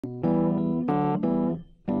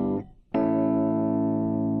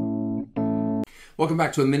Welcome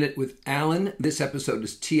back to A Minute with Alan. This episode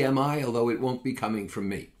is TMI, although it won't be coming from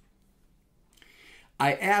me.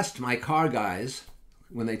 I asked my car guys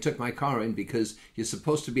when they took my car in, because you're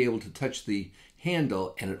supposed to be able to touch the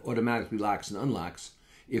handle and it automatically locks and unlocks,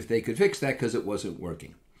 if they could fix that because it wasn't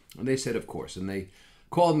working. And they said, of course. And they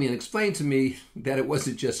called me and explained to me that it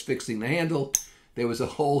wasn't just fixing the handle. There was a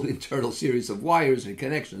whole internal series of wires and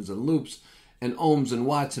connections and loops and ohms and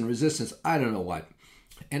watts and resistance. I don't know what.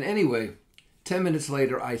 And anyway, 10 minutes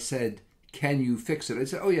later, I said, can you fix it? I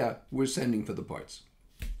said, oh yeah, we're sending for the parts.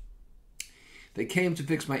 They came to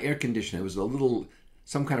fix my air conditioner. It was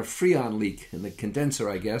some kind of freon leak in the condenser,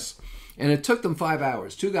 I guess. And it took them 5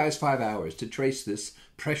 hours, 2 guys, 5 hours to trace this,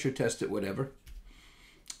 pressure test it, whatever.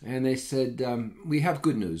 And they said, we have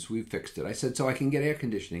good news. We've fixed it. I said, so I can get air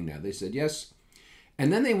conditioning now? They said, yes.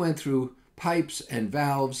 And then they went through pipes and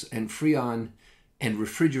valves and freon and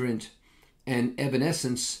refrigerant and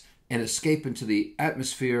evanescence and escape into the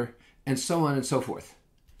atmosphere, and so on and so forth,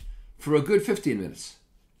 for a good 15 minutes.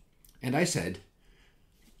 And I said,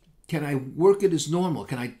 can I work it as normal?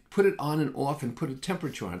 Can I put it on and off and put a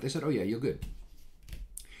temperature on it? They said, oh yeah, you're good.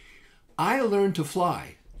 I learned to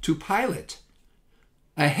fly, to pilot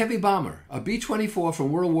a heavy bomber, a B-24 from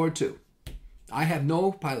World War II. I have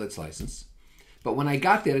no pilot's license, but when I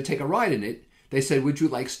got there to take a ride in it, they said, would you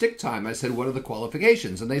like stick time? I said, what are the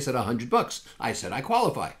qualifications? And they said, $100. I said, I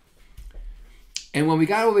qualify. And when we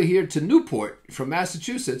got over here to Newport from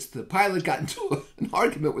Massachusetts, the pilot got into an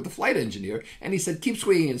argument with the flight engineer, and he said, keep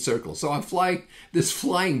swinging in circles. So I'm flying this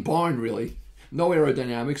flying barn, really, no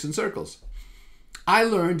aerodynamics, in circles. I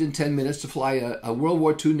learned in 10 minutes to fly a World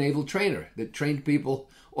War II naval trainer that trained people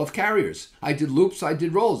off carriers. I did loops, I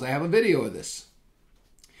did rolls. I have a video of this.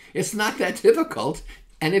 It's not that difficult,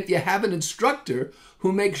 and if you have an instructor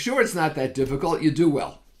who makes sure it's not that difficult, you do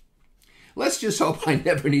well. Let's just hope I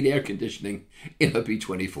never need air conditioning in a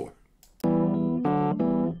B-24.